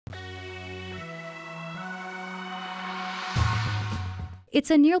It's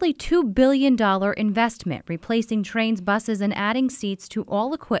a nearly $2 billion investment, replacing trains, buses, and adding seats to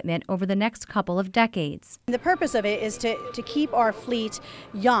all equipment over the next couple of decades. The purpose of it is to keep our fleet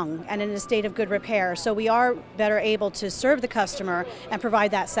young and in a state of good repair, so we are better able to serve the customer and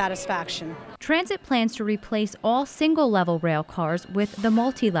provide that satisfaction. Transit plans to replace all single-level rail cars with the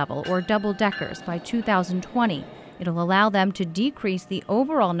multi-level or double-deckers by 2020. It'll allow them to decrease the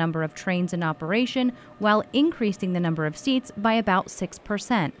overall number of trains in operation while increasing the number of seats by about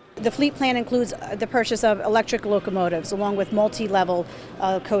 6%. The fleet plan includes the purchase of electric locomotives along with multi-level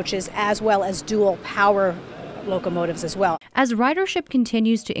coaches as well as dual power locomotives as well. As ridership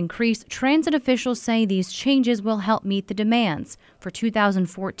continues to increase, transit officials say these changes will help meet the demands. For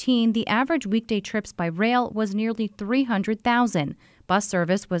 2014, the average weekday trips by rail was nearly 300,000. Bus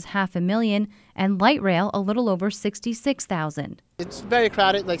service was 500,000, and light rail a little over 66,000. It's very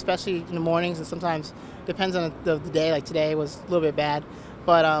crowded, especially in the mornings, and sometimes depends on the day. Like today was a little bit bad,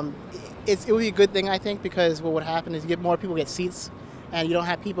 but it would be a good thing, I think, because what would happen is you get more people get seats, and you don't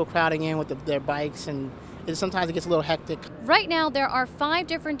have people crowding in with their bikes, and sometimes it gets a little hectic. Right now, there are 5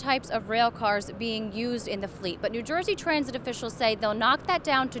 different types of rail cars being used in the fleet, but New Jersey transit officials say they'll knock that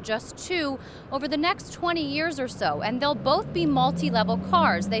down to just 2 over the next 20 years or so, and they'll both be multi-level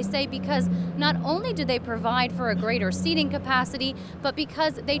cars. They say because not only do they provide for a greater seating capacity, but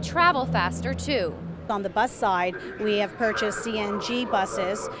because they travel faster too. On the bus side, we have purchased CNG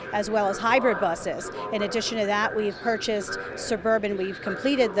buses as well as hybrid buses. In addition to that, we've purchased Suburban. We've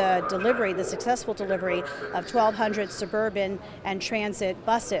completed the successful delivery of 1,200 Suburban and transit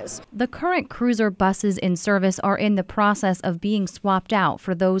buses. The current cruiser buses in service are in the process of being swapped out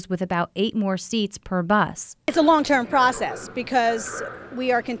for those with about 8 more seats per bus. It's a long-term process because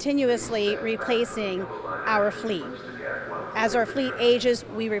we are continuously replacing our fleet. As our fleet ages,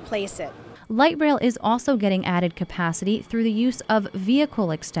 we replace it. Light rail is also getting added capacity through the use of vehicle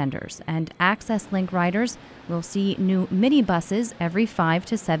extenders, and Access Link riders will see new minibuses every 5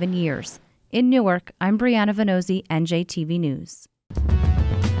 to 7 years. In Newark, I'm Brianna Vanozzi, NJTV News.